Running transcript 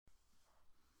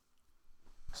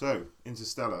So,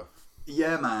 Interstellar.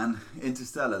 Yeah, man.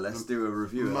 Interstellar. Let's do a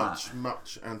review of that.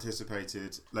 Much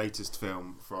anticipated latest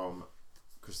film from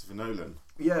Christopher Nolan.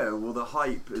 Yeah, well, the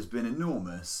hype has been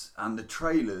enormous, and the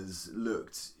trailers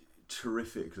looked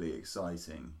terrifically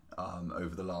exciting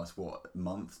over the last,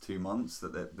 2 months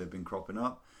that they've been cropping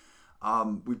up.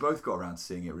 We both got around to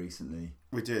seeing it recently.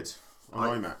 We did,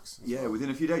 on IMAX. Yeah, within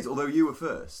a few days, although you were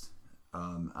first,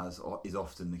 as is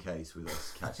often the case with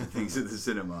us catching things at the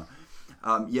cinema.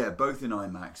 Both in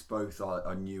IMAX, both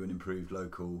are new and improved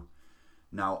local,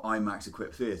 now IMAX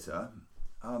equipped theatre.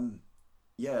 I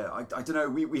don't know,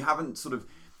 we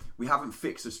haven't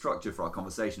fixed a structure for our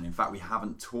conversation. In fact, we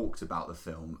haven't talked about the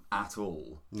film at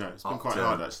all. No, it's been quite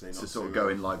hard actually to sort of go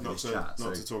in live with this chat.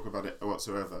 Not to talk about it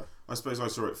whatsoever. I suppose I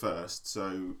saw it first,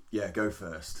 so... Yeah, go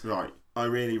first. Right. I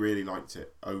really, really liked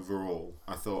it overall.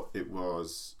 I thought it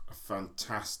was a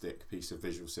fantastic piece of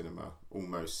visual cinema,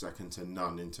 almost second to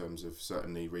none in terms of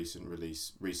certainly recent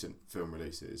film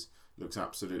releases. Looks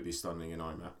absolutely stunning in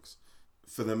IMAX.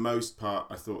 For the most part,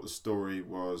 I thought the story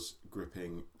was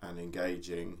gripping and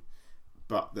engaging,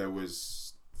 but there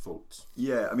was faults.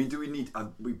 Yeah, I mean, do we need...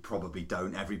 we probably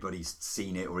don't. Everybody's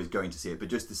seen it or is going to see it, but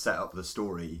just to set up the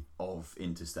story of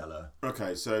Interstellar.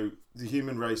 Okay, so the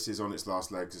human race is on its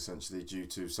last legs, essentially, due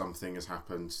to something has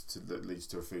happened that leads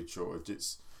to a food shortage.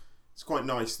 It's quite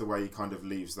nice the way he kind of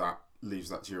leaves that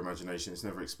to your imagination. It's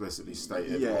never explicitly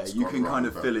stated. Yeah, you can kind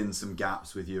of fill in some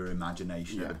gaps with your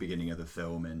imagination at the beginning of the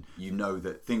film, and you know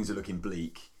that things are looking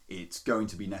bleak. It's going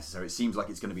to be necessary. It seems like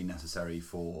it's going to be necessary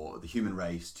for the human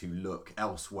race to look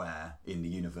elsewhere in the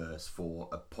universe for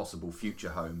a possible future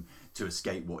home to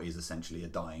escape what is essentially a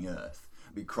dying Earth.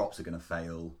 Crops are going to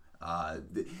fail.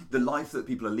 The life that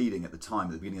people are leading at the time,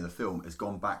 at the beginning of the film, has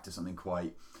gone back to something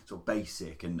quite sort of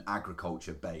basic and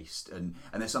agriculture based, and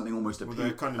there's something almost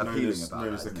appealing about it.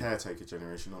 Known as the caretaker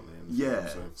generation, aren't they? Yeah,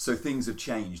 so things have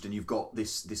changed, and you've got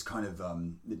this kind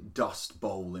of dust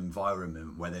bowl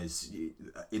environment where there's,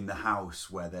 in the house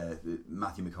where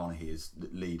Matthew McConaughey is the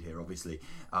lead here, obviously,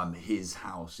 his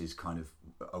house is kind of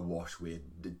awash with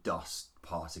dust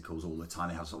particles all the time.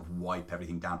 They have to sort of wipe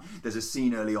everything down. There's a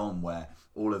scene early on where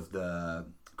all of the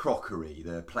crockery,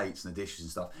 the plates and the dishes and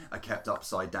stuff, are kept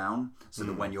upside down, so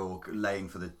that when you're laying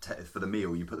for the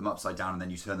meal, you put them upside down and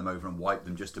then you turn them over and wipe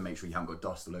them just to make sure you haven't got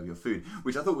dust all over your food,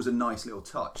 which I thought was a nice little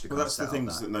touch. Well, that's the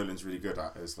things that Nolan's really good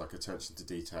at, is like attention to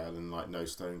detail, and like no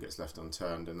stone gets left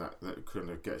unturned, and that kind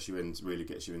of really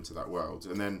gets you into that world.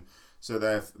 And then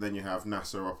then you have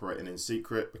NASA operating in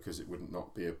secret, because it would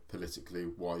not be a politically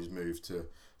wise move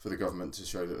for the government to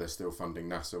show that they're still funding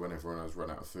NASA when everyone has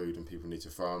run out of food and people need to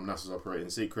farm. NASA's operating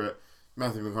in secret.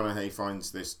 Matthew McConaughey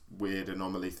finds this weird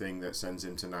anomaly thing that sends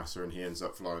him to NASA, and he ends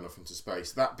up flying off into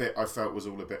space. That bit I felt was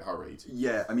all a bit hurried.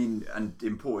 Yeah, I mean, and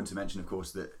important to mention, of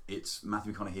course, that it's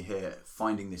Matthew McConaughey here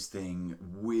finding this thing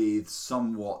with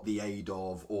somewhat the aid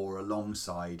of or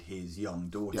alongside his young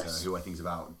daughter, who I think is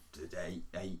about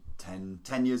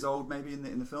 10 years old, maybe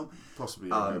in the film. Possibly,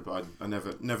 but I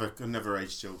never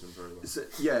aged children very well. So,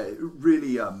 yeah,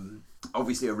 really.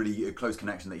 Obviously a really close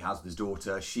connection that he has with his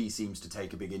daughter. She seems to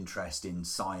take a big interest in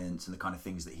science and the kind of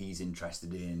things that he's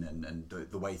interested in, and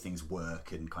the way things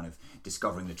work, and kind of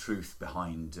discovering the truth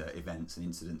behind events and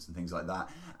incidents and things like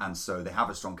that. And so they have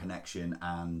a strong connection,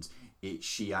 and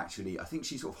she actually, I think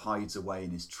she sort of hides away in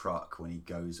his truck when he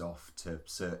goes off to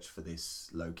search for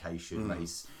this location.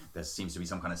 There seems to be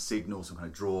some kind of signal, some kind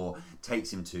of draw,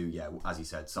 takes him to, as he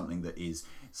said, something that is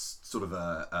sort of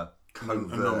a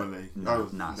covert anomaly.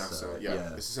 NASA.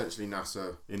 Yeah, it's essentially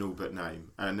NASA in all but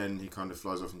name, and then he kind of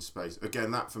flies off into space.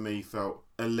 Again, that for me felt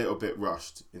a little bit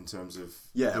rushed in terms of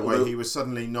the way he was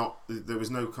suddenly not. There was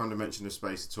no kind of mention of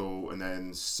space at all, and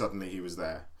then suddenly he was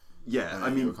there. Yeah, I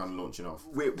mean, we're kind of launching off.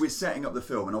 We're setting up the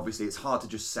film, and obviously it's hard to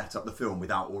just set up the film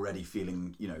without already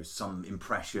feeling, some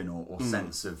impression or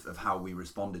sense of how we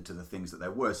responded to the things that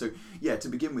there were. So, yeah, to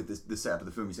begin with, the setup of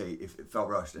the film, you say it felt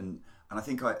rushed, and I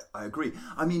think I agree.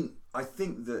 I mean, I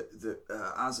think that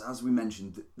as we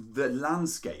mentioned, the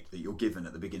landscape that you're given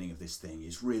at the beginning of this thing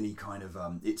is really kind of,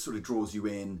 it sort of draws you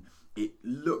in. It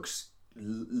looks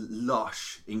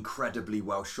lush, incredibly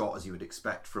well shot, as you would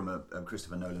expect from a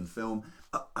Christopher Nolan film.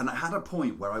 And I had a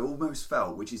point where I almost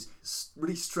felt, which is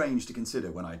really strange to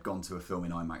consider when I'd gone to a film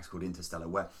in IMAX called Interstellar,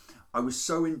 where I was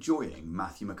so enjoying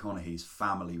Matthew McConaughey's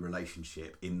family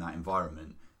relationship in that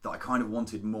environment that I kind of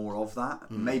wanted more of that,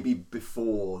 maybe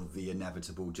before the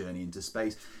inevitable journey into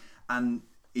space. And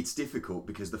it's difficult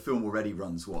because the film already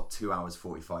runs, 2 hours,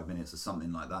 45 minutes or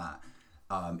something like that.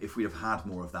 If we'd have had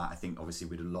more of that, I think obviously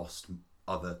we'd have lost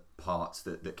other parts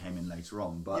that came in later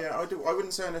on. But yeah, I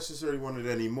wouldn't say I necessarily wanted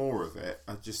any more of it.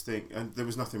 I just think, and there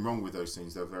was nothing wrong with those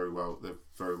scenes. They're very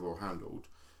well handled.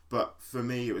 But for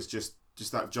me, it was just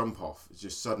that jump off. It's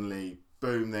just suddenly,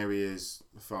 boom, there he is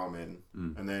farming,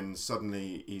 and then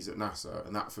suddenly he's at NASA,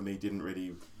 and that for me didn't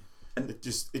really. And it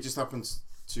just happens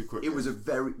too quickly. It was a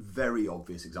very, very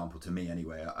obvious example to me,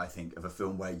 anyway. I think of a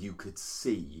film where you could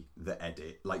see the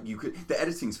edit, like the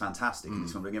editing's fantastic in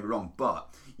this one. Don't get me wrong,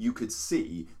 but you could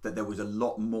see that there was a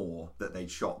lot more that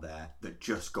they'd shot there that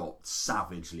just got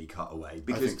savagely cut away.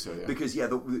 Because, I think so, yeah. Because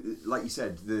like you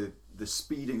said, the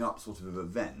speeding up sort of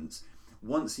events.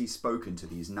 Once he's spoken to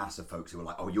these NASA folks who are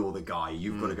like, "Oh, you're the guy.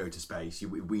 You've got to go to space.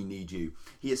 We need you."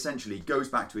 He essentially goes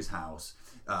back to his house.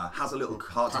 Has a little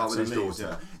heart with his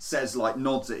daughter, says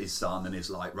nods at his son, and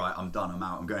is like, "Right, I'm done. I'm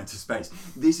out. I'm going to space."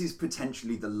 This is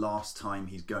potentially the last time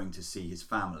he's going to see his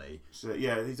family. So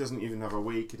yeah, he doesn't even have a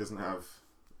week. He doesn't have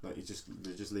he just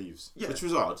leaves, which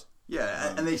was odd.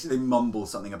 Yeah, and they mumble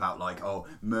something about "Oh,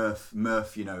 Murph,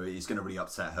 is going to really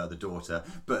upset her, the daughter,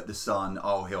 but the son,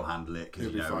 he'll handle it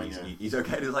because he's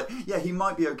okay." And it's like, yeah, he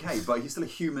might be okay, but he's still a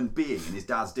human being, and his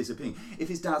dad's disappearing. If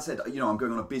his dad said, "I'm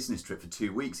going on a business trip for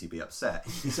 2 weeks," he'd be upset.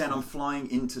 He's saying, "I'm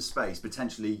flying into space,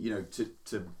 potentially,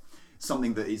 to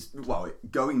something that is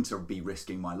going to be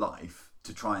risking my life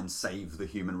to try and save the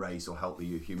human race or help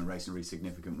the human race in a really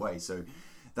significant way." So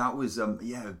that was a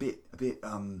bit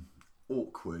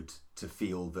awkward to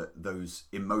feel that those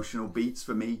emotional beats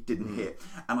for me didn't hit.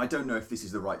 And I don't know if this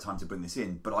is the right time to bring this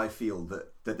in, but I feel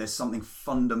that there's something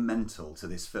fundamental to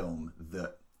this film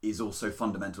that is also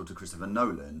fundamental to Christopher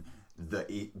Nolan that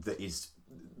is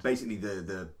basically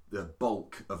the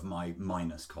bulk of my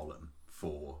minus column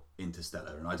for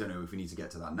Interstellar. And I don't know if we need to get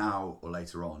to that now or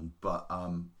later on, but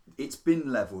it's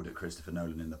been levelled at Christopher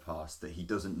Nolan in the past that he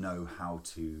doesn't know how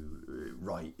to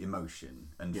write emotion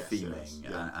and feeling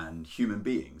and human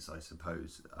beings, I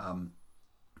suppose.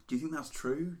 Do you think that's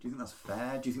true? Do you think that's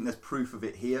fair? Do you think there's proof of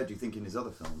it here? Do you think in his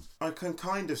other films? I can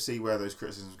kind of see where those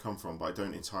criticisms come from, but I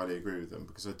don't entirely agree with them,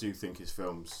 because I do think his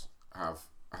films have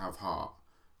heart.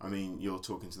 I mean, you're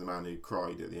talking to the man who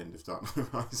cried at the end of Dark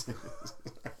Knight Rises,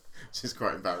 which is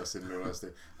quite embarrassing in all honesty,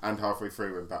 and halfway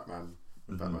through when Batman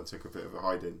took a bit of a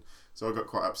hiding. So I got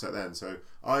quite upset then. So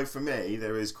for me,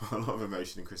 there is quite a lot of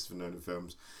emotion in Christopher Nolan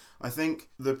films. I think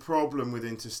the problem with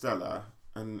Interstellar,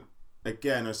 and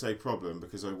again I say problem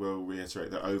because I will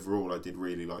reiterate that overall I did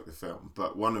really like the film,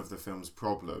 but one of the film's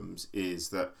problems is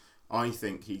that I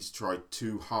think he's tried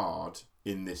too hard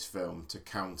in this film to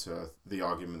counter the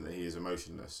argument that he is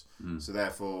emotionless. So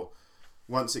therefore,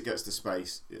 once it gets to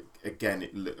space, I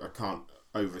can't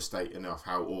overstate enough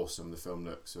how awesome the film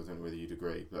looks. I don't know whether you'd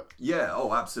agree, but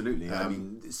absolutely. I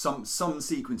mean, some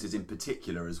sequences in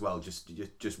particular as well, just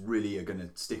really are going to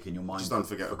stick in your mind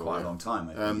for quite a long time.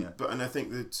 I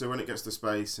think that so when it gets to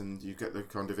space and you get the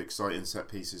kind of exciting set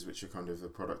pieces, which are kind of the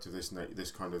product of this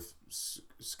kind of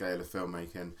scale of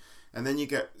filmmaking, and then you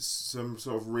get some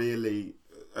sort of really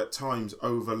at times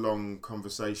overlong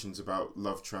conversations about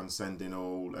love transcending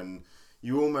all, and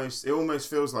it almost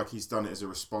feels like he's done it as a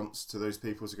response to those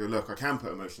people to go, look, I can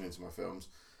put emotion into my films,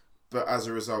 but as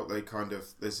a result, it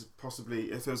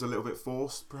feels a little bit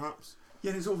forced, perhaps.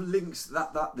 Yeah, it sort of links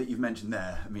that you've mentioned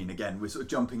there. I mean, again, we're sort of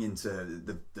jumping into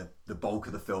the bulk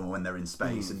of the film when they're in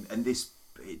space, and this,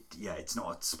 it's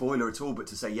not a spoiler at all, but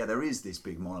to say, there is this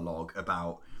big monologue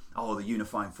about, the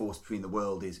unifying force between the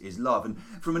world is love, and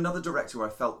from another director who I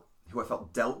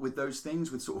felt dealt with those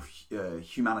things with sort of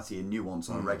humanity and nuance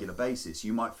on a regular basis,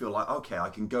 you might feel like, okay, I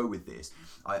can go with this.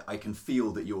 I can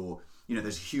feel that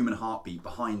there's a human heartbeat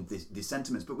behind these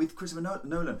sentiments. But with Christopher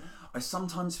Nolan, I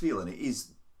sometimes feel, and it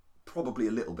is probably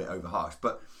a little bit over harsh,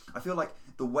 but I feel like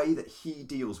the way that he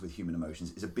deals with human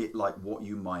emotions is a bit like what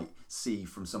you might see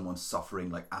from someone suffering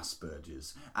like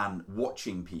Asperger's, and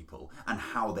watching people and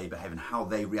how they behave and how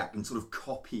they react, and sort of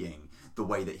copying the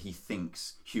way that he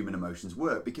thinks human emotions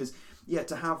work. Because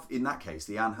to have, in that case,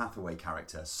 the Anne Hathaway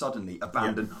character suddenly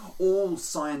abandon all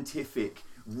scientific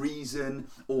reason,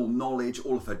 all knowledge,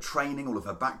 all of her training, all of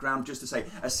her background, just to say,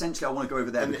 essentially, I want to go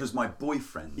over there because my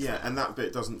boyfriend. And that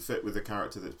bit doesn't fit with the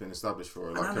character that's been established for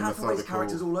her. Like Anne Hathaway's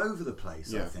character's all over the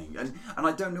place, I think. And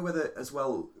I don't know whether, as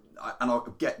well, and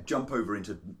I'll jump over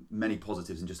into many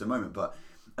positives in just a moment, but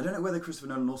I don't know whether Christopher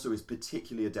Nolan also is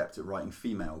particularly adept at writing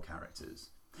female characters.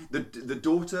 The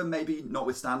daughter, maybe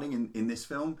notwithstanding in this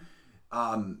film,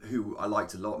 who I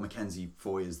liked a lot, Mackenzie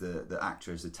Foy is the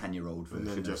actress, the 10-year-old version.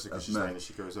 And then Jessica of Chastain as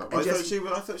she grows up. I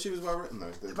thought she was well written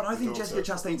though. But I think Jessica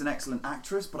Chastain's an excellent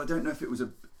actress, but I don't know if it was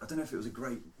a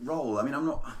great role. I mean, I'm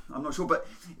not sure. But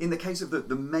in the case of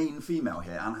the main female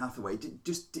here, Anne Hathaway,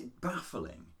 just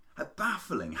baffling.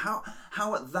 Baffling. How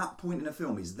at that point in a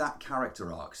film is that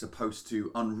character arc supposed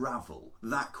to unravel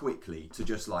that quickly to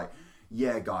just like,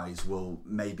 yeah, guys, well,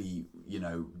 maybe,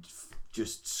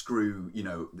 just screw,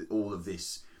 all of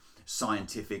this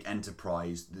scientific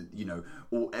enterprise,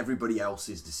 or everybody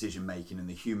else's decision making and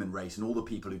the human race and all the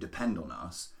people who depend on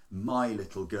us. My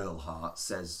little girl heart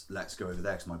says, let's go over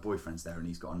there because my boyfriend's there and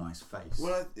he's got a nice face.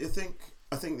 Well,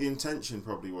 I think the intention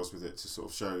probably was with it to sort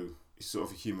of show sort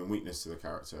of a human weakness to the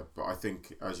character, but I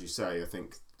think, as you say, I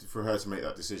think for her to make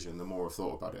that decision, the more I've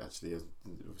thought about it, actually,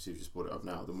 obviously you've just brought it up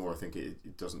now, the more I think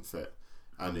it doesn't fit,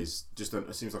 and is just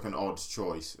it seems like an odd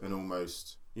choice, and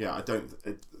almost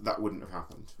that wouldn't have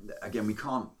happened. Again, we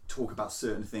can't talk about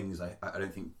certain things, I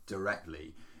don't think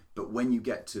directly, but when you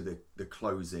get to the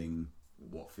closing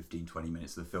 15-20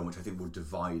 minutes of the film, which I think will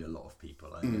divide a lot of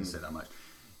people, I don't say that much,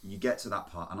 you get to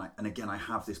that part, and again I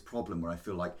have this problem where I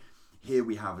feel like here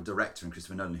we have a director in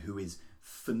Christopher Nolan who is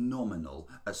phenomenal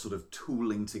at sort of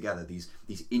tooling together these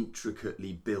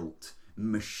intricately built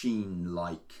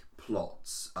machine-like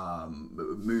plots,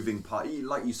 moving part,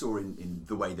 like you saw in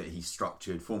the way that he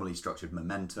formally structured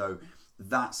Memento.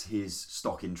 That's his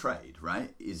stock in trade,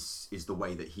 right? Is the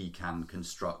way that he can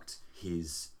construct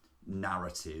his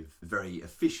narrative very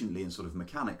efficiently and sort of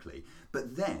mechanically.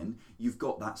 But then you've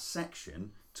got that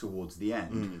section towards the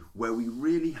end where we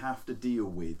really have to deal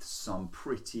with some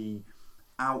pretty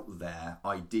out there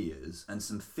ideas and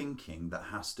some thinking that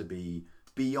has to be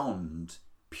beyond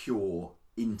pure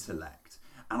intellect.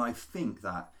 And I think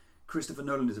that Christopher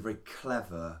Nolan is a very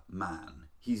clever man.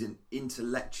 He's an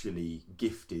intellectually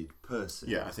gifted person.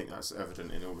 Yeah, I think that's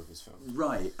evident in all of his films.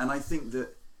 Right, and I think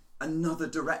that another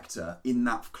director in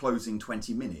that closing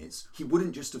 20 minutes, he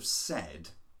wouldn't just have said,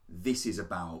 this is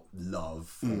about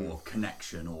love or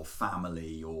connection or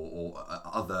family or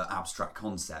other abstract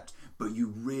concept, but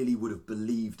you really would have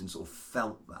believed and sort of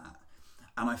felt that.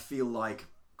 And I feel like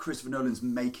Christopher Nolan's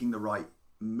making the right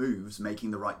moves,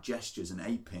 making the right gestures and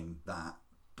aping that,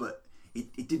 but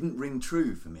it didn't ring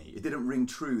true for me. It didn't ring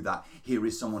true that here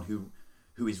is someone who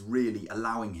is really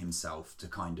allowing himself to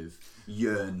kind of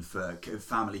yearn for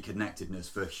family connectedness,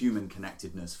 for human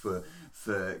connectedness,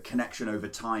 for connection over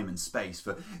time and space,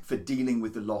 for dealing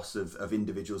with the loss of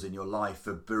individuals in your life,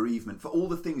 for bereavement, for all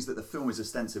the things that the film is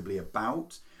ostensibly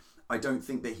about. I don't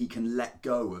think that he can let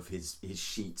go of his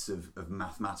sheets of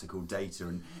mathematical data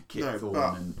and Kip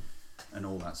Thorne and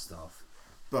all that stuff.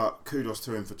 But kudos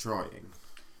to him for trying,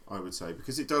 I would say,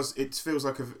 because it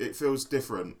feels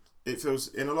different. It feels,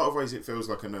 in a lot of ways, it feels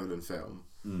like a Nolan film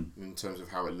in terms of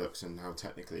how it looks and how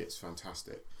technically it's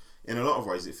fantastic. In a lot of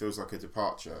ways, it feels like a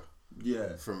departure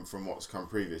from what's come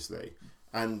previously.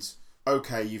 And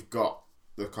okay, you've got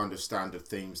the kind of standard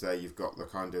themes there. You've got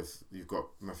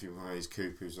Matthew McConaughey's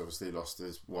Coop, who's obviously lost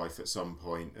his wife at some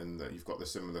point, and you've got the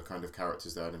similar kind of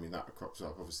characters there. And I mean, that crops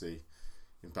up obviously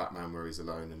in Batman where he's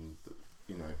alone, and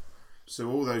so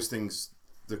all those things.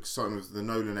 The sort of the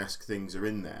Nolan-esque things are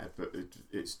in there, but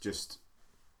it's just,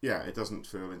 it doesn't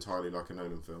feel entirely like a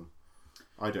Nolan film.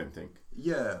 I don't think.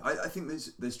 Yeah, I think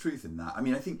there's truth in that. I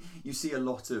mean, I think you see a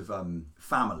lot of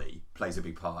family plays a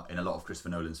big part in a lot of Christopher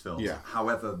Nolan's films. Yeah.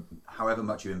 However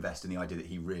much you invest in the idea that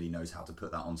he really knows how to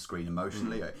put that on screen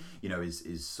emotionally,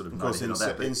 is sort of. Of course,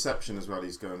 Inception as well.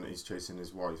 He's chasing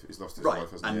his wife. He's lost his wife,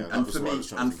 hasn't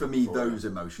he? And for me, those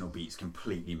emotional beats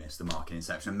completely miss the mark in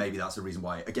Inception. And maybe that's the reason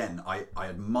why. Again, I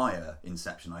admire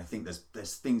Inception. I think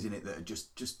there's things in it that are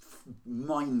just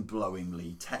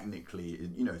mind-blowingly, technically,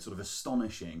 sort of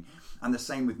astonishing. And the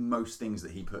same with most things that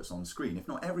he puts on screen, if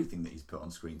not everything that he's put on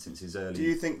screen since his early days. Do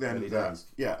you think then that?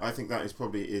 Yeah, I think that is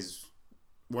probably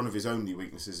one of his only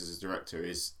weaknesses as a director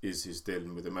is his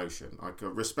dealing with emotion. I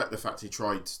respect the fact he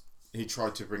tried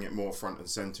to bring it more front and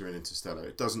center in Interstellar.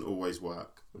 It doesn't always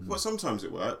work. Well, sometimes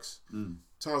it works.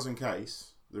 Tarzan Case,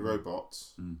 the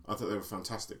robots, I thought they were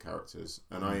fantastic characters,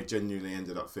 and I genuinely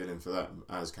ended up feeling for them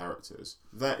as characters.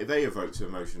 They evoked an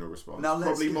emotional response,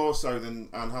 probably more so than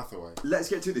Anne Hathaway. Let's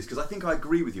get to this, because I think I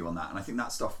agree with you on that, and I think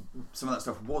some of that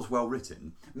stuff was well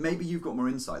written. Maybe you've got more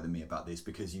insight than me about this,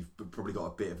 because you've probably got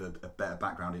a bit of a better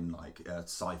background in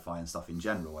sci-fi and stuff in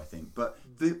general, I think. But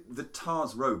the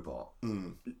TARS robot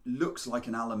looks like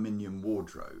an aluminium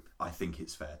wardrobe, I think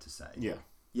it's fair to say. Yeah.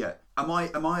 Yeah. Am I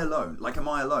alone? Am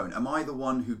I alone? Am I the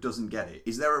one who doesn't get it?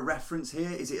 Is there a reference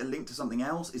here? Is it a link to something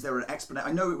else? Is there an explanation?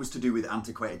 I know it was to do with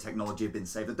antiquated technology had been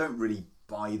saved. I don't really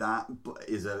buy that, but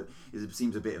it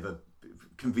seems a bit of a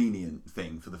convenient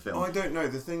thing for the film. I don't know.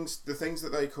 The things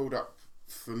that they called up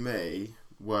for me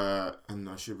were, and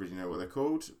I should really know what they're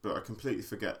called, but I completely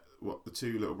forget what the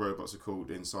two little robots are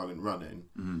called in Silent Running.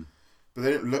 But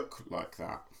they don't look like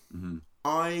that.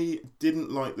 I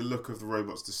didn't like the look of the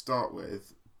robots to start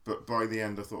with, but by the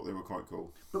end I thought they were quite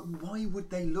cool. But why would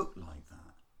they look like that?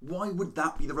 Why would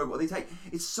that be the robot they take?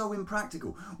 It's so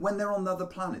impractical. When they're on the other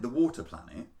planet, the water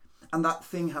planet, and that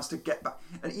thing has to get back,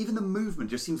 and even the movement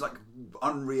just seems like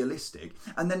unrealistic.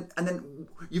 And then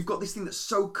you've got this thing that's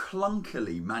so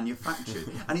clunkily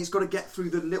manufactured, and it's got to get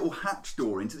through the little hatch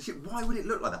door into the ship. Why would it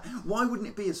look like that? Why wouldn't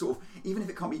it be a sort of, even if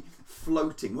it can't be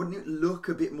floating, wouldn't it look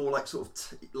a bit more like sort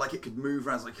of like it could move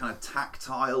around, like kind of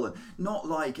tactile, and not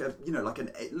like a like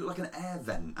an air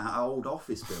vent at an old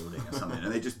office building or something? And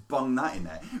they just bung that in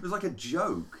there. It was like a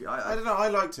joke. I don't know. I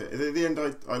liked it. At the end,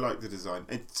 I liked the design.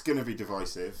 It's going to be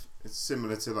divisive. It's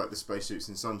similar to like the spacesuits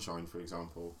in Sunshine, for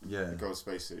example. Yeah. The gold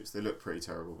spacesuits. They look pretty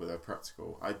terrible, but they're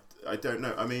practical. I don't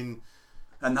know. I mean,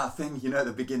 and that thing, at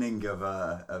the beginning of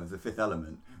The Fifth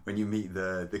Element, when you meet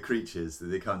the creatures,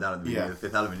 they come down at the beginning of The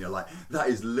Fifth Element, you're like, that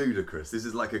is ludicrous. This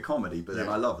is like a comedy, but then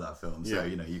I love that film. So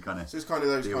you kind of. So it's kind of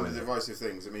those kind of divisive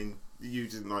things. I mean, you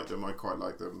didn't like them. I quite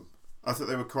like them. I thought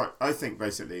they were quite. I think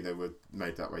basically they were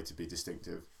made that way to be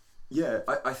distinctive. Yeah,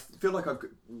 I feel like I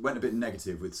went a bit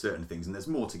negative with certain things, and there's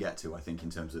more to get to, I think, in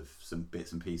terms of some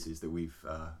bits and pieces that we've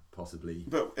possibly...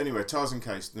 But anyway, Tarzan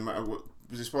Case, no matter what,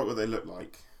 despite what they look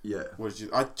like,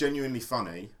 genuinely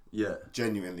funny. Yeah.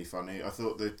 Genuinely funny. I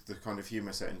thought the kind of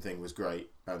humour setting thing was great,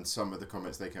 and some of the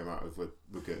comments they came out with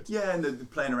were good. Yeah, and the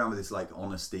playing around with this like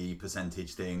honesty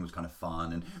percentage thing was kind of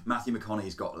fun, and Matthew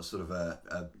McConaughey's got a sort of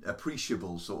a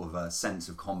appreciable sort of a sense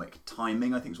of comic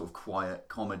timing, I think, sort of quiet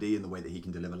comedy in the way that he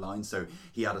can deliver lines, so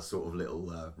he had a sort of little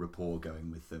rapport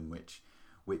going with them, which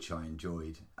I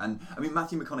enjoyed. And I mean,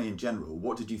 Matthew McConaughey in general,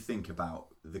 what did you think about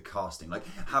the casting? Like,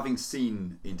 having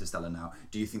seen Interstellar now,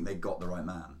 do you think they got the right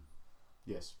man?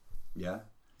 Yes. Yeah?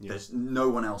 There's no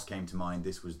one else came to mind.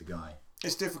 This was the guy.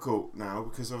 It's difficult now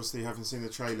because obviously having seen the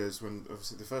trailers, when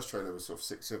obviously the first trailer was sort of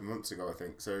 6-7 months ago, I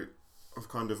think. So I've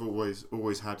kind of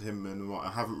always had him, and I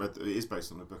haven't read. It is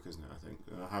based on a book, isn't it? I think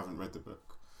I haven't read the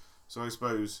book, so I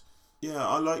suppose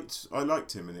I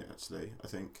liked him in it actually. I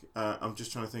think I'm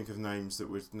just trying to think of names that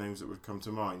would come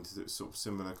to mind that's sort of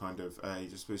similar kind of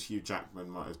age. I suppose Hugh Jackman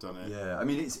might have done it. Yeah, I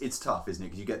mean it's tough, isn't it?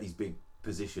 Because you get these big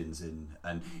positions in,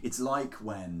 and it's like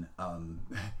when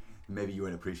maybe you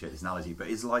won't appreciate this analogy, but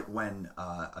it's like when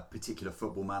a particular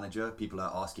football manager, people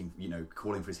are asking,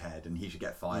 calling for his head and he should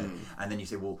get fired, and then you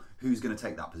say, well, who's going to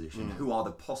take that position? Who are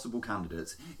the possible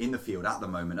candidates in the field at the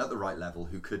moment at the right level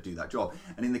who could do that job?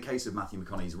 And in the case of Matthew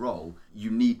McConaughey's role,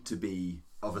 you need to be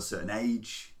of a certain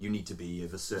age, you need to be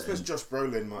of a certain... I suppose Josh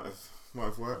Brolin might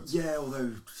have worked. Yeah,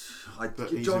 although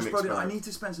Josh Brolin, I need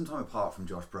to spend some time apart from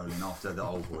Josh Brolin after the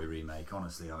Old Boy remake.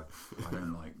 Honestly, I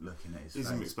don't like looking at his face.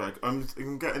 He's a mixed bag. I'm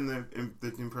getting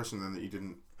the impression then that you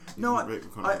didn't. No,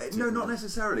 not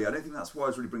necessarily. I don't think that's why I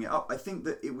was really bringing it up. I think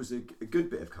that it was a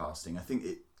good bit of casting. I think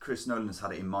Chris Nolan has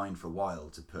had it in mind for a while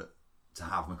to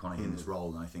have McConaughey in this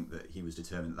role, and I think that he was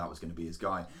determined that was going to be his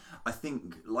guy. I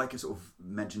think, like I sort of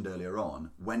mentioned earlier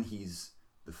on, when he's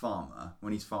the farmer,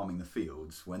 when he's farming the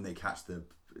fields, when they catch the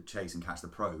chase and catch the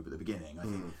probe at the beginning, I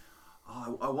think,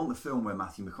 I want the film where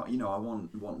Matthew McConaughey, I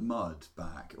want Mud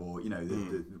back, or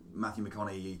the Matthew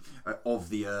McConaughey of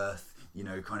the Earth,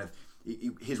 kind of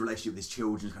his relationship with his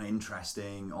children is kind of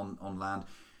interesting on land.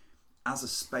 As a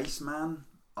spaceman,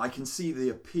 I can see the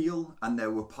appeal, and there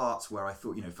were parts where I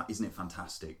thought, isn't it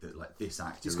fantastic that like this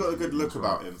actor... He's got a good look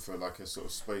about him for like a sort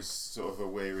of space, sort of a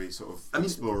weary sort of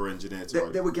explorer engineer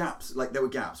type. There were gaps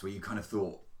where you kind of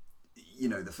thought,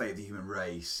 the fate of the human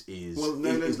race is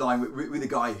lying with a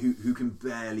guy who can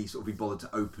barely sort of be bothered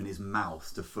to open his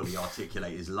mouth to fully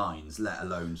articulate his lines, let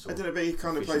alone sort of... I don't know, but he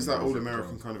kind of plays that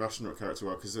all-American kind of astronaut character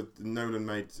well, because Nolan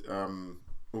made...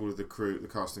 all of the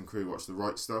cast and crew watched The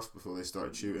Right Stuff before they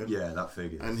started shooting. Yeah, that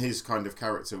figures. And his kind of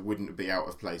character wouldn't be out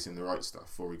of place in The Right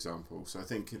Stuff, for example. So I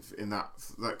think in that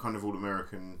kind of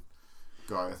all-American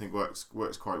guy, I think works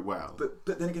quite well. But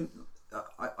then again,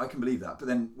 I can believe that. But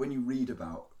then when you read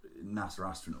about NASA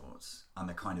astronauts and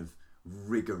the kind of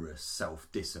rigorous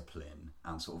self-discipline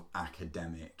and sort of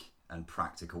academic and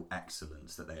practical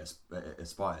excellence that they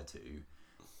aspire to,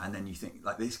 and then you think,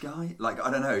 like, this guy, like, I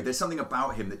don't know, there's something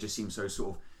about him that just seems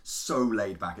so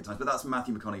laid back at times, but that's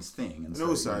Matthew McConaughey's thing. And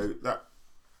also,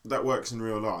 that works in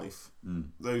real life.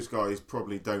 Those guys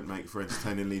probably don't make for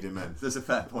entertaining leading men. There's a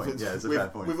fair point. Yeah, there's a fair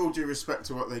point. With all due respect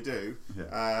to what they do.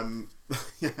 Yeah.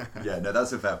 Yeah, no,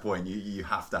 that's a fair point. You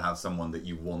have to have someone that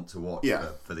you want to watch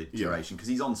for the duration, because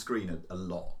he's on screen a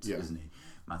lot, isn't he?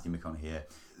 Matthew McConaughey here.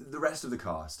 The rest of the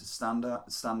cast,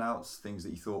 standouts, things that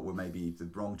you thought were maybe the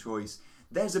wrong choice.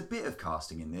 There's a bit of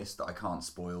casting in this that I can't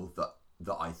spoil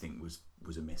that I think was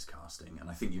a miscasting, and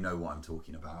I think you know what I'm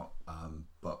talking about,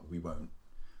 but we won't.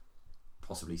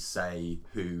 possibly say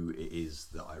who it is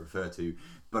that I refer to,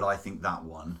 but I think that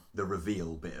one, the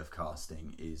reveal bit of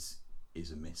casting, is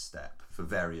a misstep for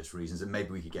various reasons, and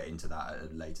maybe we could get into that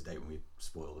at a later date when we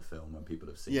spoil the film, when people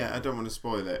have seen it. Yeah, I don't want to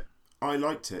spoil it. I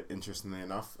liked it, interestingly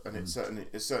enough, and it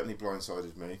certainly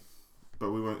blindsided me,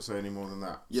 but we won't say any more than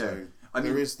that. Yeah, so I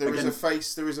mean, there is a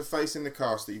face in the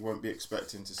cast that you won't be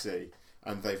expecting to see,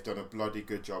 and they've done a bloody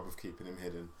good job of keeping him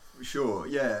hidden. Sure,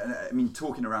 yeah. And I mean,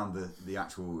 talking around the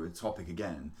actual topic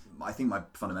again, I think my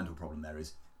fundamental problem there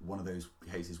is one of those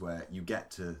cases where you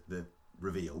get to the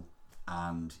reveal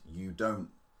and you don't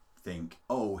think,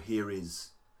 oh, here is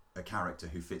a character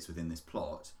who fits within this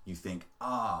plot. You think,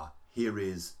 here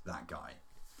is that guy.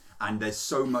 And there's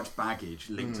so much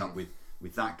baggage linked up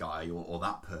with that guy or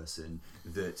that person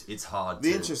that it's hard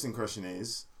The interesting question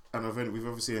is, and we've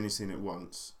obviously only seen it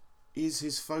once, is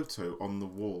his photo on the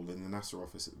wall in the NASA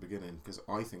office at the beginning? Because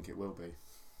I think it will be.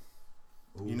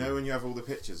 Ooh. You know when you have all the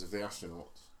pictures of the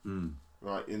astronauts?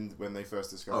 Right, when they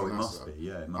first discovered NASA. It must be,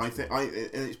 yeah. It must be. And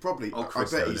it's probably. I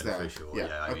Chris bet Nolan he's there. Sure.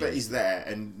 Yeah, I bet he's there,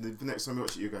 and the next time you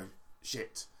watch it, you go,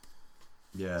 shit.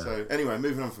 Yeah. So anyway,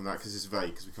 moving on from that because it's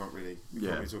vague because we can't really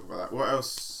talk about that. What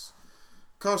else?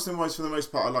 Casting wise, for the most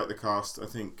part, I like the cast. I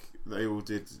think they all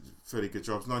did fairly good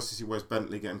jobs. Nice to see Wes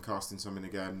Bentley getting cast in something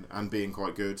again and being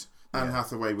quite good. Anne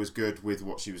Hathaway was good with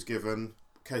what she was given.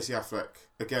 Casey Affleck,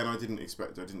 again, I didn't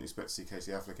expect to see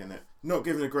Casey Affleck in it. Not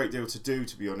given a great deal to do,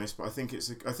 to be honest, but I think it's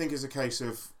a case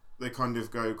of they kind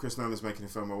of go, Chris Nolan's making a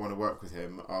film, I want to work with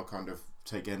him. I'll kind of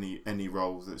take any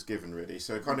role that's given, really.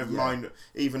 So kind of minor,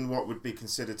 even what would be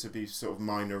considered to be sort of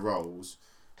minor roles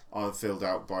are filled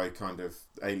out by kind of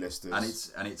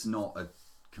A-listers. And it's not a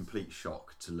complete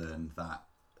shock to learn that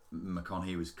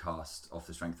McConaughey was cast off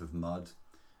the strength of Mud,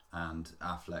 and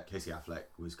Casey Affleck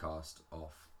was cast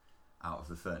out of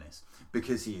The Furnace,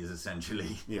 because he is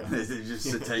essentially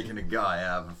just taking a guy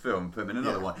out of a film and put him in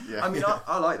another one. I mean,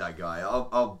 I like that guy.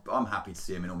 I'm happy to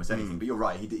see him in almost anything, but you're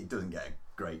right, he doesn't get a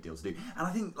great deal to do, and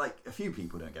I think like a few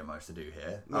people don't get much to do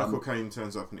here. Michael Caine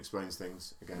turns up and explains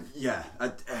things again.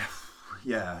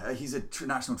 He's a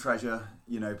national treasure,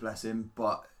 bless him,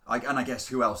 but I guess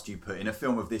who else do you put in a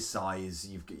film of this size?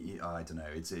 I don't know.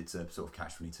 It's a sort of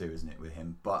catch-22, isn't it, with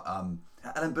him? But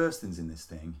Ellen Burstyn's in this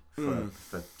thing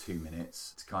for 2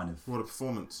 minutes. It's kind of what a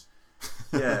performance.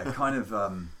 Yeah, kind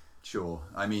of. Sure.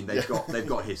 I mean, they've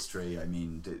got history. I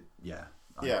mean,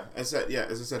 as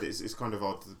I said, it's kind of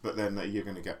odd, but then you're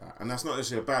going to get that, and that's not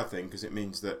necessarily a bad thing because it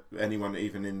means that anyone,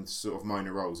 even in sort of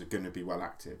minor roles, are going to be well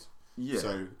acted. Yeah.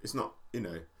 So it's not,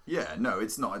 Yeah, no,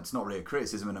 it's not really a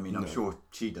criticism, and I mean, I'm sure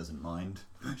she doesn't mind.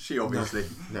 She obviously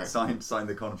signed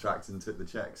the contract and took the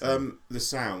checks. So. The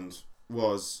sound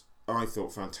was, I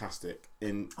thought, fantastic.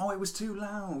 It was too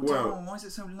loud. Well, why is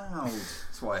it so loud?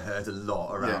 That's what I heard a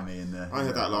lot around me in the. I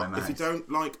heard that a lot. IMAX. If you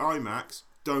don't like IMAX,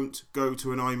 don't go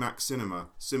to an IMAX cinema.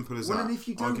 Simple as that. Well, and if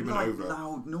you don't Argument like over.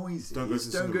 loud noises,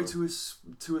 don't go to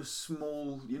a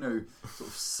small, sort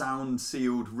of sound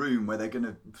sealed room where they're going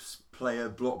to play a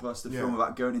blockbuster film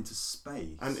about going into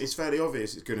space. And it's fairly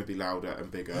obvious it's going to be louder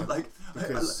and bigger.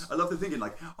 I love the thinking,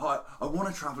 I want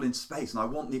to travel in space and I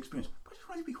want the experience, but I just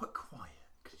want it to be quite quiet.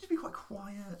 Could it just be quite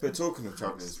quiet? But talking of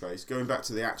travelling in space, going back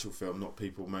to the actual film, not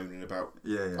people moaning about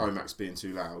IMAX being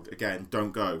too loud. Again,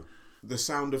 don't go. The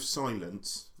sound of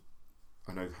silence,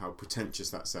 I know how pretentious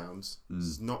that sounds,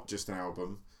 it's not just an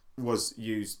album, was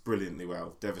used brilliantly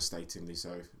well, devastatingly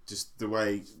so. Just the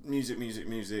way,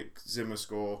 music, Zimmer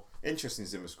score, interesting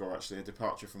Zimmer score actually, a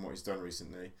departure from what he's done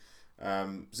recently.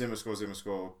 Zimmer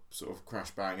score, sort of crash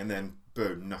bang, and then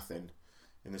boom, nothing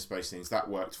in the space scenes. That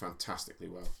worked fantastically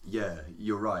well. Yeah,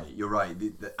 you're right.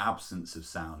 The absence of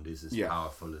sound is as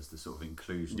powerful as the sort of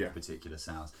inclusion of particular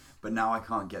sounds. But now I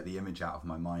can't get the image out of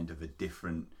my mind of a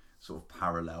different sort of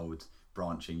paralleled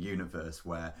branching universe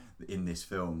where in this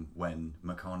film, when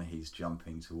McConaughey's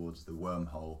jumping towards the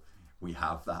wormhole, we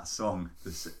have that song,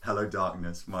 Hello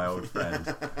Darkness, my old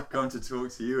friend, come to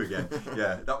talk to you again.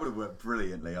 Yeah, that would have worked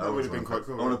brilliantly. That would have been quite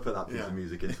cool. I want to put that piece of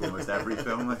music into almost every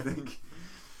film, I think.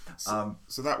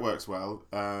 So that works well.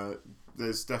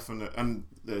 There's definite, and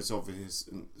there's obvious,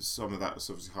 some of that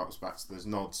obviously harks back to there's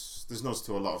nods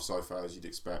to a lot of sci-fi as you'd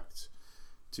expect.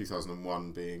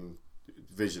 2001 being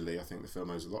visually, I think the film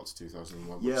owes a lot to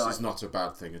 2001, which is not a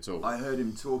bad thing at all. I heard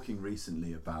him talking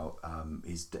recently about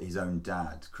his own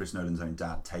dad, Chris Nolan's own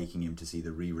dad, taking him to see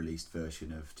the re-released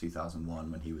version of 2001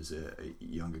 when he was a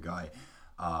younger guy.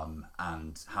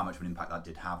 And how much of an impact that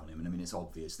did have on him. And I mean, it's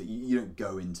obvious that you don't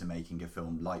go into making a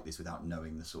film like this without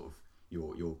knowing the sort of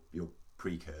your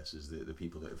precursors, the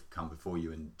people that have come before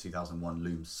you. And 2001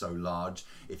 looms so large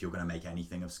if you're going to make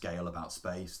anything of scale about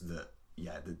space that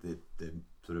the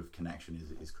sort of connection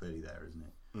is clearly there, isn't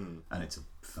it? Mm. And it's a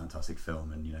fantastic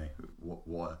film, and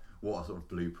what a sort of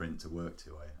blueprint to work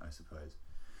to, I suppose.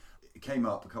 It came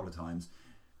up a couple of times.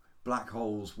 Black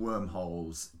holes,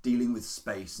 wormholes, dealing with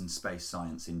space and space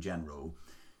science in general.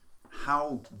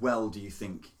 How well do you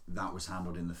think that was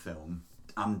handled in the film?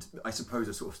 And I suppose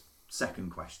a sort of second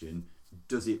question,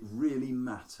 does it really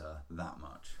matter that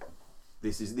much?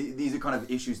 These are kind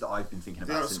of issues that I've been thinking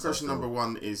about. The answer to question number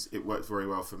one is it worked very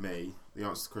well for me. The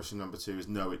answer to question number two is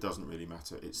no, it doesn't really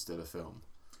matter. It's still a film.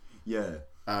 Yeah.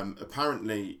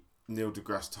 Apparently, Neil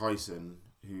deGrasse Tyson,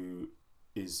 who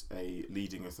is a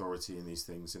leading authority in these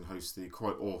things and hosts the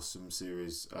quite awesome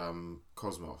series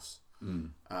Cosmos,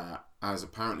 has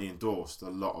apparently endorsed a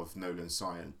lot of Nolan's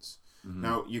science. Mm-hmm.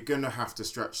 Now, you're going to have to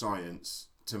stretch science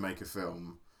to make a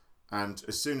film, and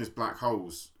as soon as black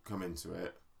holes come into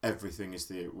it, everything is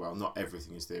not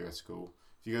everything is theoretical.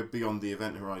 If you go beyond the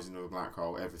event horizon of a black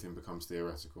hole, everything becomes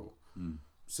theoretical. Mm.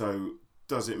 So,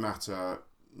 does it matter?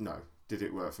 No. Did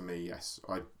it work for me? Yes.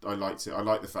 I liked it. I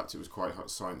like the fact it was quite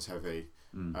science heavy.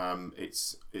 Mm.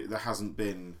 There hasn't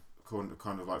been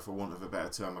kind of like, for want of a better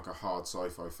term, like a hard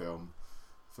sci-fi film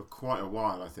for quite a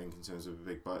while. I think in terms of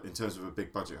a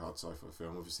big budget hard sci-fi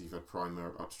film. Obviously, you've had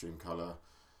Primer, Upstream Colour,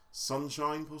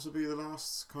 Sunshine, possibly the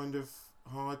last kind of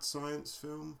hard science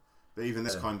film. But even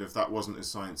this that wasn't as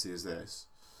sciencey as this.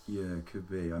 Yeah, it could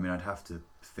be. I mean, I'd have to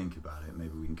think about it.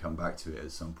 Maybe we can come back to it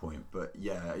at some point. But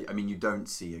yeah, I mean, you don't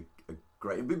see a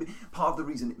great... Part of the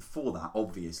reason for that,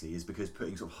 obviously, is because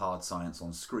putting sort of hard science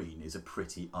on screen is a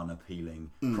pretty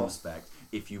unappealing prospect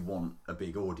if you want a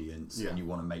big audience and you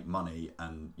want to make money,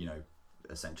 and,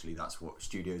 essentially that's what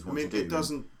studios want to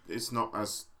do. It's not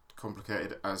as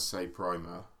complicated as, say,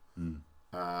 Primer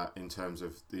in terms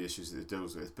of the issues that it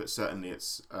deals with, but certainly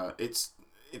it's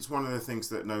one of the things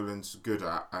that Nolan's good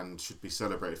at and should be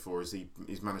celebrated for, is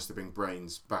he's managed to bring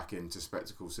brains back into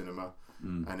spectacle cinema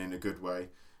and in a good way.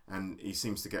 And he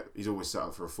seems to he's always set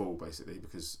up for a fall, basically,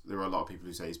 because there are a lot of people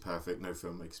who say he's perfect. No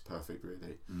filmmaker's perfect,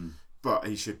 really. But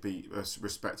he should be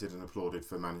respected and applauded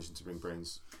for managing to bring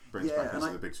brains back into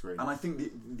the big screen. And I think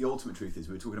the ultimate truth is,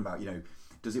 we were talking about,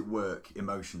 does it work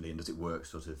emotionally and does it work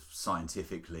sort of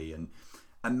scientifically? And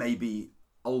maybe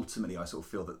ultimately I sort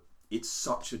of feel that it's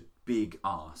such a big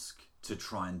ask to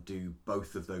try and do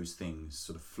both of those things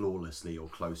sort of flawlessly or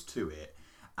close to it.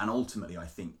 And ultimately, I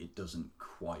think it doesn't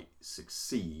quite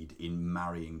succeed in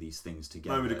marrying these things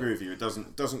together. I would agree with you. It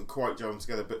doesn't quite gel them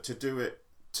together. But to do it,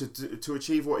 to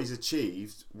achieve what he's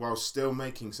achieved, while still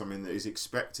making something that is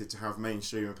expected to have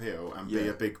mainstream appeal and be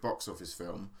a big box office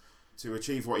film, to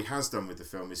achieve what he has done with the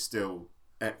film is still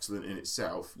excellent in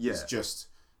itself. Yeah. It's just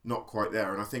not quite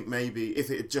there. And I think maybe if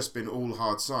it had just been all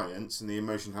hard science and the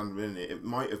emotion hadn't been in it, it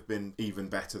might have been even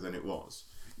better than it was.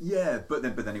 Yeah, but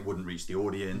then it wouldn't reach the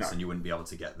audience, and you wouldn't be able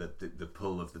to get the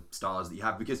pull of the stars that you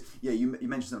have. Because you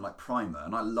mentioned something like Primer,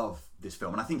 and I love this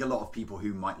film, and I think a lot of people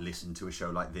who might listen to a show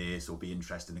like this or be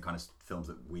interested in the kind of films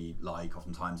that we like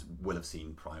oftentimes will have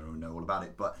seen Primer and know all about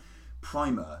it. But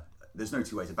Primer, there's no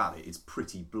two ways about it. It's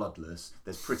pretty bloodless.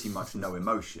 There's pretty much no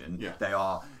emotion. Yeah. They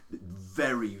are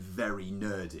very, very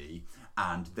nerdy,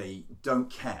 and they don't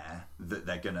care that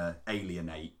they're going to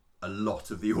alienate a lot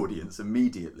of the audience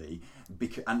immediately,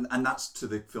 and that's to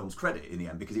the film's credit in the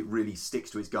end, because it really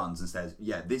sticks to its guns and says,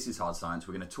 this is hard science,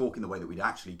 we're going to talk in the way that we'd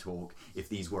actually talk if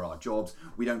these were our jobs.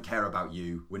 We don't care about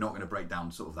you, we're not going to break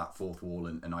down sort of that fourth wall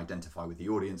and identify with the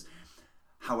audience.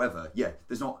 However,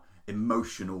 there's not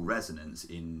emotional resonance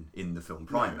in the film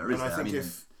Primer, is there? And I think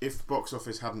if box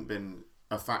office hadn't been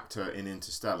a factor in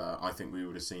Interstellar, I think we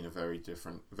would have seen a very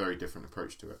different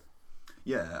approach to it.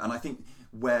 Yeah, and I think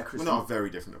where not a very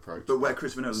different approach, but where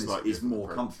Christopher Nolan is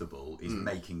more comfortable is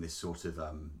making this sort of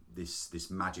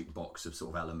this magic box of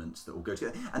sort of elements that all go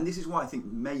together. And this is why I think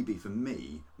maybe for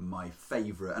me, my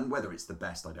favourite, and whether it's the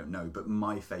best I don't know, but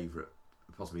my favourite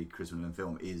possibly Christopher Nolan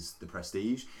film is The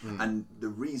Prestige. And the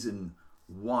reason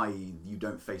why you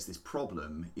don't face this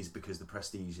problem is because The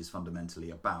Prestige is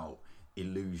fundamentally about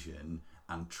illusion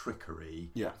and trickery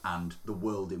and the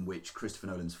world in which Christopher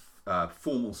Nolan's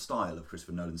formal style of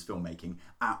Christopher Nolan's filmmaking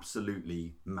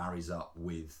absolutely marries up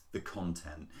with the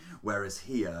content. Whereas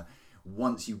here,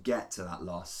 once you get to that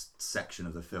last section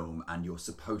of the film and you're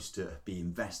supposed to be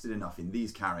invested enough in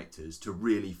these characters to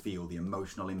really feel the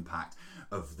emotional impact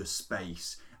of the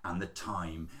space and the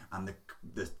time and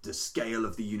the scale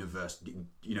of the universe,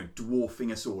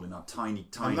 dwarfing us all in our tiny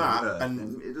Earth.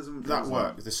 And it doesn't. That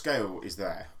work. The scale is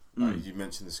there. Like you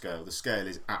mentioned the scale. The scale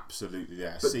is absolutely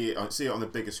there. See it on the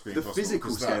biggest screen the possible.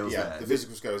 Physical scale there. The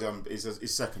physical scale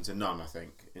is second to none, I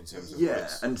think, in terms of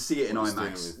and see it in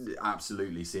IMAX.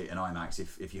 Absolutely, see it in IMAX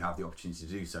if you have the opportunity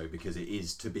to do so, because it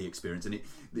is to be experienced. And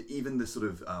even the sort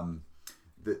of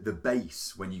the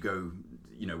bass when you go,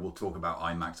 we'll talk about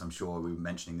IMAX. I'm sure we were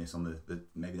mentioning this on the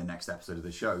maybe the next episode of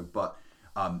the show, but.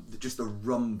 Just the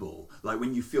rumble, like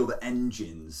when you feel the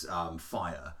engines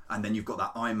fire, and then you've got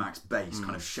that IMAX bass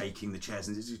kind of shaking the chairs,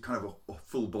 and it's just kind of a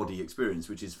full body experience,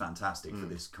 which is fantastic for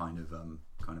this kind of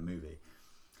movie.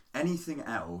 Anything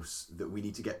else that we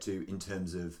need to get to in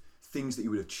terms of things that you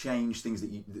would have changed, things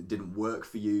that didn't work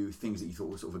for you, things that you thought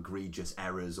were sort of egregious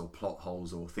errors or plot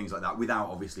holes or things like that, without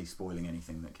obviously spoiling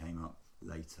anything that came up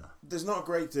later? There's not a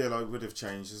great deal I would have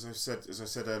changed, as I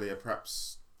said earlier.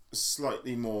 Perhaps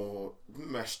slightly more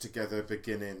meshed together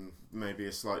beginning, maybe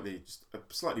a slightly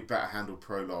better handled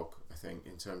prologue, I think,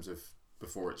 in terms of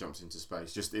before it jumps into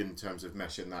space, just in terms of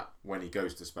meshing that when he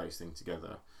goes to space thing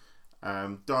together.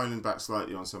 Dialing back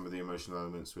slightly on some of the emotional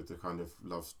elements with the kind of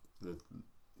love, the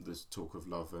talk of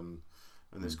love and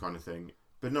this kind of thing.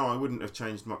 But no, I wouldn't have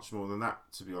changed much more than that,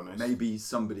 to be honest. Maybe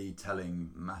somebody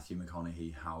telling Matthew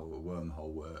McConaughey how a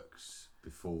wormhole works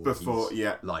before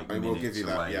yeah, like I will give you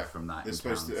that, away yeah. from that. They're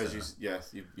supposed to, as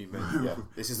you mentioned, yeah.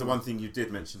 This is the one thing you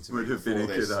did mention to me would have been a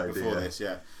good idea. Before this,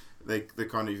 yeah. They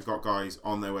kind of, you've got guys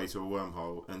on their way to a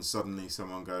wormhole, and suddenly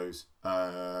someone goes,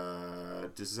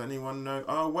 does anyone know?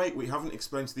 Oh wait, we haven't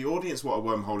explained to the audience what a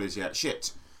wormhole is yet.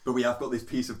 Shit. But we have got this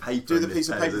piece of paper. Do the piece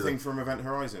of paper thing from Event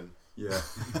Horizon. Yeah.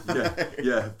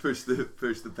 Push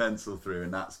the pencil through,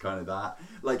 and that's kind of that.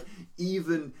 Like,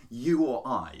 even you or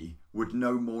I would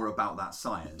know more about that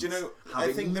science. Do you know?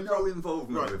 I think no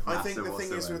involvement with NASA I think the thing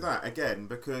whatsoever. is with that again,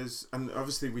 because and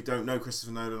obviously we don't know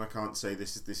Christopher Nolan. I can't say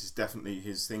this is definitely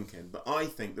his thinking, but I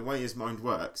think the way his mind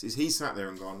works is he sat there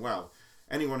and gone, well,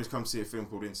 anyone who's come to see a film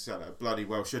called Interstellar bloody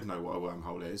well should know what a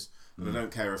wormhole is, and I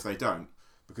don't care if they don't,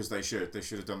 because they should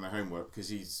have done their homework, because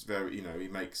he's very, he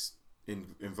makes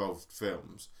involved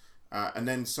films, and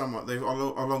then someone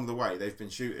along the way they've been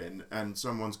shooting, and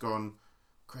someone's gone,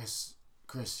 Chris,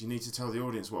 you need to tell the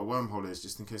audience what a wormhole is,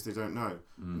 just in case they don't know.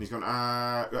 And he's gone,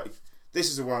 this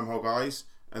is a wormhole, guys,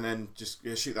 and then just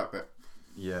shoot that bit.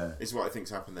 Yeah, is what I think's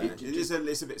happened there.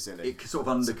 It's a bit silly. It sort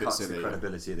of undercuts the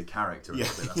credibility of the character a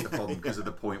little bit. That's the problem, because of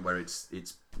the point where it's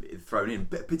thrown in,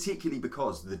 but particularly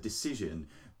because the decision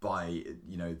by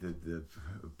the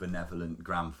benevolent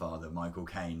grandfather Michael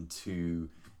Caine to,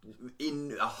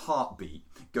 in a heartbeat,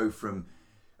 go from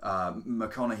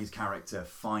McConaughey's character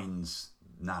finds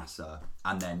NASA,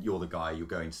 and then you're the guy, you're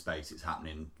going to space, it's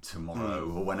happening tomorrow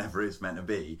or whenever it's meant to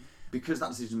be, because that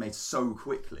decision is made so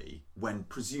quickly, when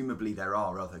presumably there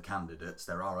are other candidates,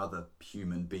 there are other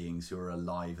human beings who are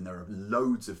alive, and there are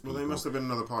loads of people. Well, there must have been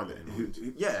another pilot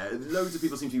in loads of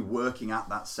people seem to be working at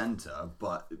that centre,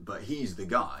 but he's the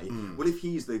guy. Well, if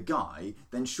he's the guy,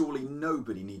 then surely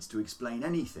nobody needs to explain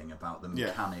anything about the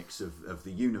mechanics of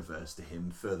the universe to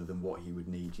him further than what he would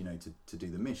need, to do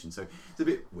the mission. So it's a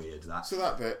bit weird, that. So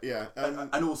that bit, yeah.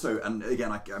 And also, and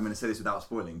again, I'm going to say this without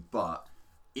spoiling, but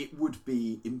it would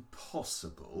be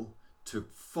impossible to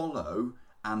follow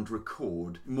and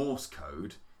record Morse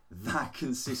code that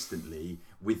consistently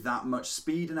with that much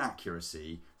speed and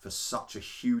accuracy for such a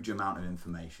huge amount of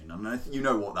information. And you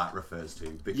know what that refers to.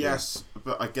 Because yes,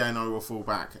 but again, I will fall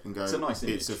back and go,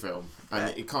 it's a film.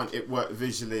 And it worked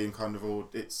visually and kind of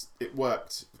it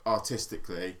worked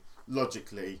artistically,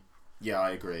 logically. Yeah,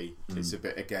 I agree. It's a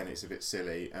bit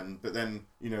silly. But then,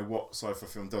 what sci-fi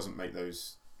film doesn't make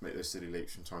those silly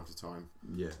leaps from time to time?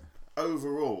 Yeah.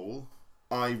 Overall,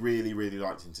 I really, really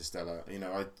liked Interstellar.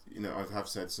 I have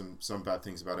said some bad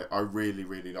things about it. I really,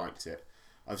 really liked it.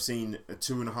 I've seen a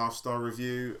 2.5 star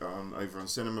review over on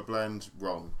Cinema Blend.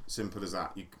 Wrong. Simple as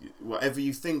that. Whatever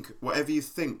you think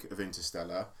of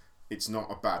Interstellar, it's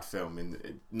not a bad film.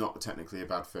 Not technically a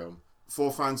bad film. For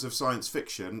fans of science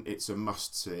fiction, it's a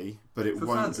must-see, but for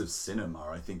fans of cinema,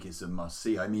 I think it's a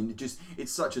must-see. I mean,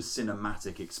 it's such a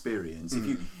cinematic experience.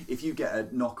 If you get a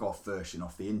knockoff version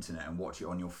off the internet and watch it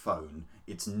on your phone,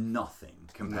 it's nothing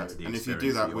compared to the experience. And if you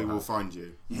do that, we will find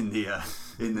you in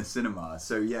the cinema.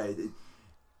 So yeah,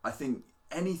 I think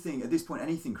anything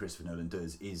Christopher Nolan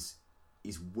does is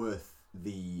worth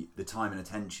the time and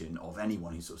attention of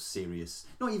anyone who's sort of serious,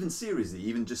 not even seriously,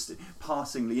 even just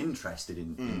passingly interested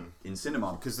in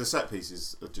cinema, because the set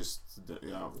pieces are just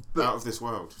out of this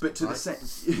world. But to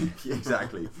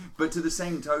exactly. But to the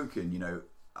same token,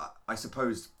 I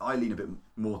suppose I lean a bit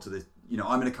more to the.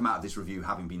 I'm going to come out of this review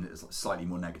having been slightly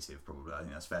more negative, probably. I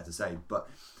think that's fair to say. But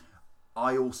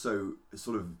I also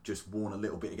sort of just warn a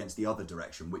little bit against the other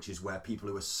direction, which is where people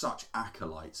who are such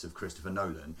acolytes of Christopher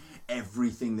Nolan,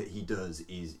 everything that he does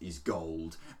is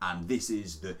gold, and this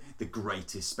is the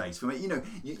greatest space film. You know,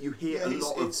 you hear a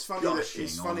lot of gushing.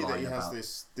 It's funny that he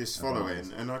has this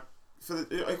following, and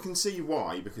I can see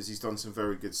why, because he's done some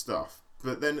very good stuff.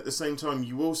 But then at the same time,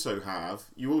 you also have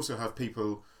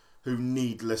people who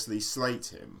needlessly slate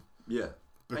him. Yeah.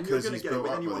 Because and you're going to get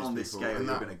with anyone on this scale,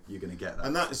 you're going to get that.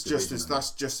 And that's just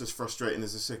as frustrating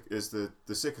as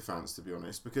the sycophants, to be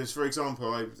honest. Because, for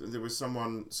example, there was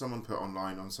someone put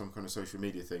online on some kind of social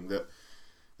media thing that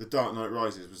The Dark Knight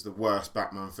Rises was the worst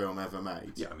Batman film ever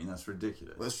made. Yeah, I mean, that's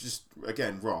ridiculous. Well, that's just,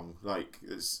 again, wrong. Like,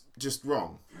 it's just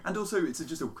wrong. And also, it's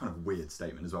just a kind of weird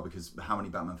statement as well, because how many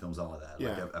Batman films are there?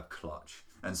 Like a clutch.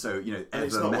 And so, you know,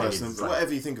 it's not worse than,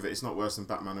 whatever you think of it, it's not worse than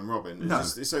Batman and Robin.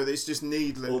 It's just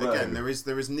needless. Although, again, there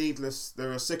is needless.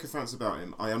 There are sycophants about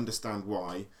him. I understand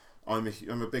why. I'm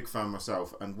a big fan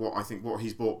myself, and what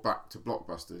he's brought back to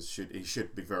blockbusters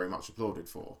should be very much applauded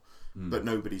for. But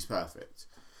nobody's perfect.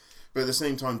 But at the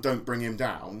same time, don't bring him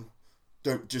down.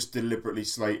 Don't just deliberately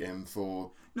slate him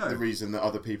for the reason that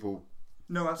other people.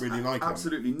 Really like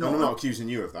absolutely him. not. And I'm not accusing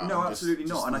you of that. No, absolutely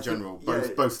not. And in general,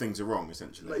 both things are wrong,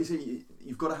 essentially. Like you say,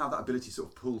 you've got to have that ability to sort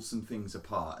of pull some things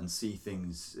apart and see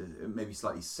things maybe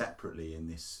slightly separately in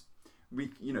this.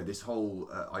 This whole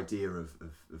idea of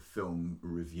film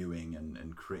reviewing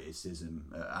and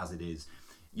criticism as it is.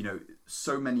 You know,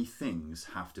 so many things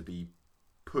have to be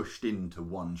pushed into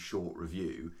one short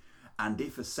review, and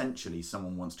if essentially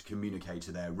someone wants to communicate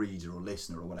to their reader or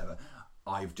listener or whatever,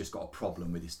 I've just got a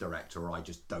problem with this director, or I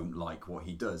just don't like what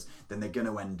he does, then they're going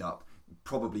to end up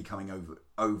probably coming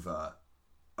over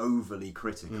overly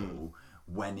critical,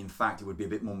 when in fact it would be a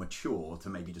bit more mature to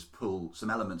maybe just pull some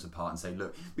elements apart and say,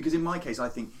 look, because in my case, I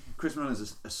think Christopher Nolan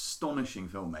is an astonishing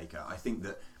filmmaker. I think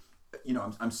that, you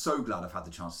know, I'm so glad I've had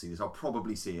the chance to see this. I'll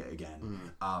probably see it again.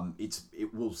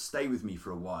 It will stay with me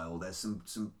for a while. There's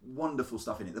some wonderful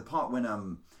stuff in it. The part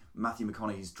when Matthew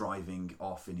McConaughey's driving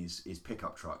off in his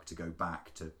pickup truck to go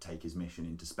back to take his mission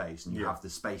into space, and you have the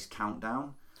space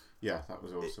countdown. Yeah, that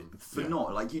was awesome.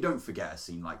 Like, you don't forget a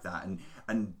scene like that,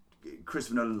 and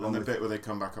Christopher Nolan. And the bit where they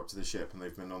come back up to the ship and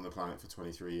they've been on the planet for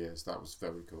 23 years, that was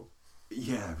very cool.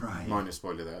 Yeah, right. Minor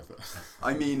spoiler there, but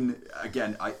I mean,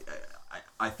 again,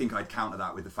 I think I'd counter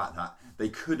that with the fact that they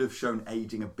could have shown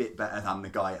aging a bit better than the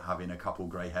guy having a couple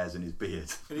grey hairs in his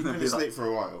beard. And he could have slept for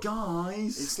a while.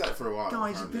 Guys, he slept for a while.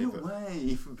 Guys, have been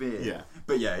away for a bit. Yeah,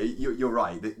 but yeah, you're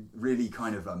right. That really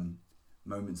kind of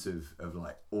moments of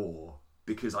like awe,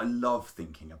 because I love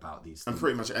thinking about these things. And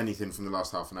pretty much anything from the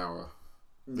last half an hour.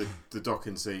 The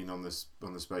docking scene on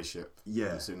the spaceship.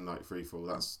 Yeah, it's in like freefall.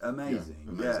 That's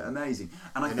amazing. Yeah, amazing.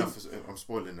 And I'm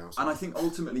spoiling now. And I think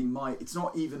ultimately, it's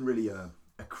not even really a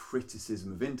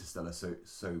criticism of Interstellar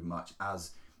so much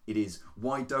as it is,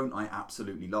 why don't I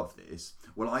absolutely love this?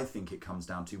 Well, I think it comes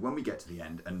down to when we get to the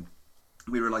end and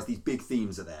we realise these big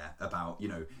themes are there about, you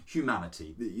know,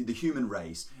 humanity, the human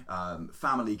race,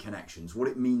 family connections, what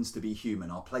it means to be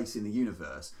human, our place in the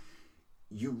universe.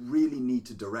 You really need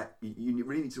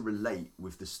to relate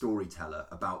with the storyteller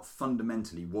about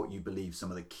fundamentally what you believe some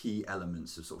of the key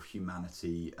elements of sort of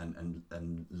humanity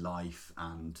and life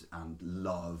and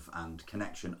love and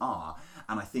connection are.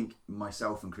 And I think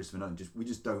myself and Christopher Nolan we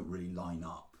just don't really line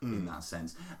up in that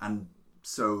sense. And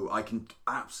so I can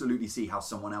absolutely see how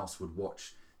someone else would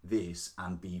watch this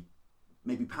and be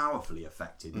maybe powerfully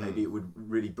affected. Maybe it would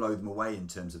really blow them away in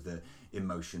terms of the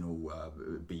emotional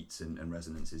beats and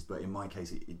resonances. But in my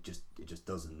case, it just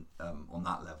doesn't on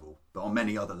that level. But on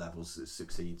many other levels, it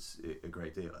succeeds a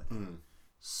great deal, I think.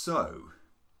 So,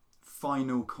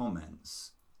 final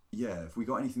comments. Yeah, if we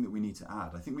got anything that we need to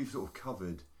add, I think we've sort of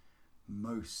covered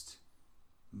most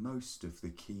of the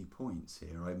key points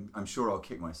here. I'm sure I'll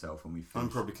kick myself when we finish. I'm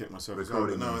probably kicking myself as well.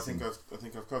 But no, I think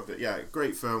I've covered it. Yeah,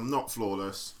 great film, not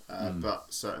flawless,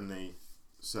 but certainly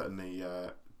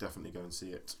definitely go and see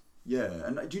it. Yeah,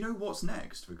 and do you know what's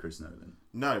next for Chris Nolan?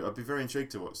 No, I'd be very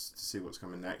intrigued to see what's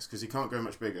coming next, because he can't go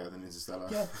much bigger than Interstellar.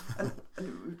 Yeah,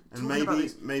 and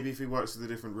maybe if he works with a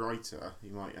different writer, he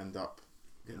might end up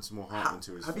getting some more heart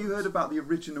into his. Have you heard about the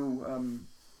original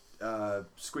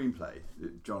screenplay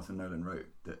that Jonathan Nolan wrote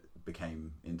that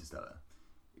became Interstellar?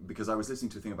 Because I was listening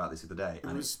to a thing about this the other day.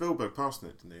 And Spielberg passed on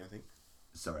it, didn't he? I think.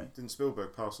 Sorry. Didn't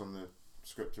Spielberg pass on the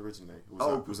script originally?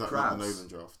 Was that perhaps, not the Nolan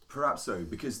draft? Perhaps so,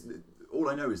 because all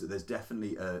I know is that there's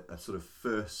definitely a sort of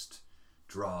first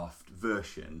draft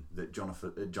version that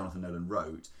Jonathan Nolan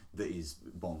wrote that is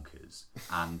bonkers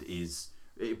and is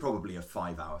probably a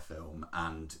 5-hour film,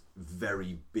 and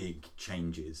very big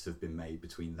changes have been made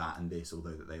between that and this,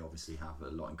 although that they obviously have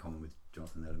a lot in common with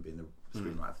Jonathan Nolan being the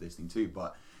screenwriter for this thing too.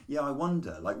 But yeah, I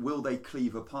wonder, like, will they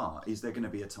cleave apart? Is there going to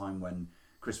be a time when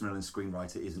Christopher Nolan's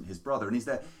screenwriter isn't his brother? And is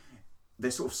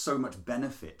there's sort of so much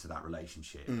benefit to that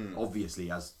relationship?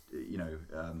 Obviously, as you know,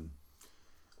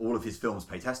 all of his films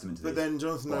pay testament to this. But then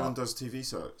Jonathan Nolan does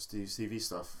TV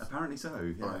stuff. Apparently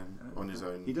so, yeah. On his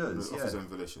own. He does, off his own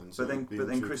volition. So but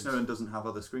then Chris Nolan doesn't have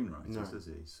other screenwriters, does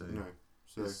he? So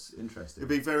it's interesting. It'd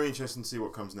be very interesting to see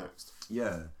what comes next.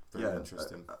 Yeah. Very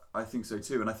interesting. I think so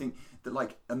too, and I think that,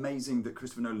 like, amazing that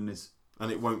Christopher Nolan is. And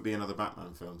it won't be another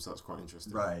Batman film, so that's quite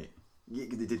interesting. Right. Yeah,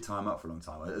 they did tie him up for a long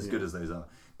time, as good as those are.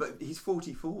 But he's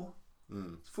 44.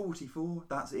 44.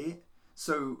 That's it.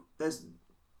 So there's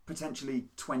potentially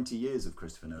 20 years of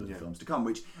Christopher Nolan films to come,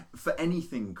 which, for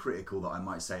anything critical that I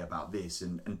might say about this,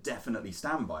 and definitely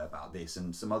stand by about this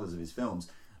and some others of his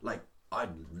films, like, I'd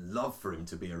love for him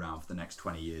to be around for the next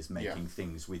 20 years making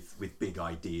things with big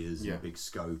ideas and big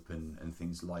scope and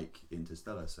things like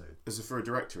Interstellar. So for a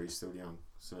director, he's still young.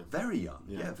 So very young.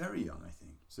 Yeah, very young, I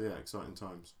think. So yeah, exciting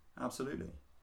times. Absolutely.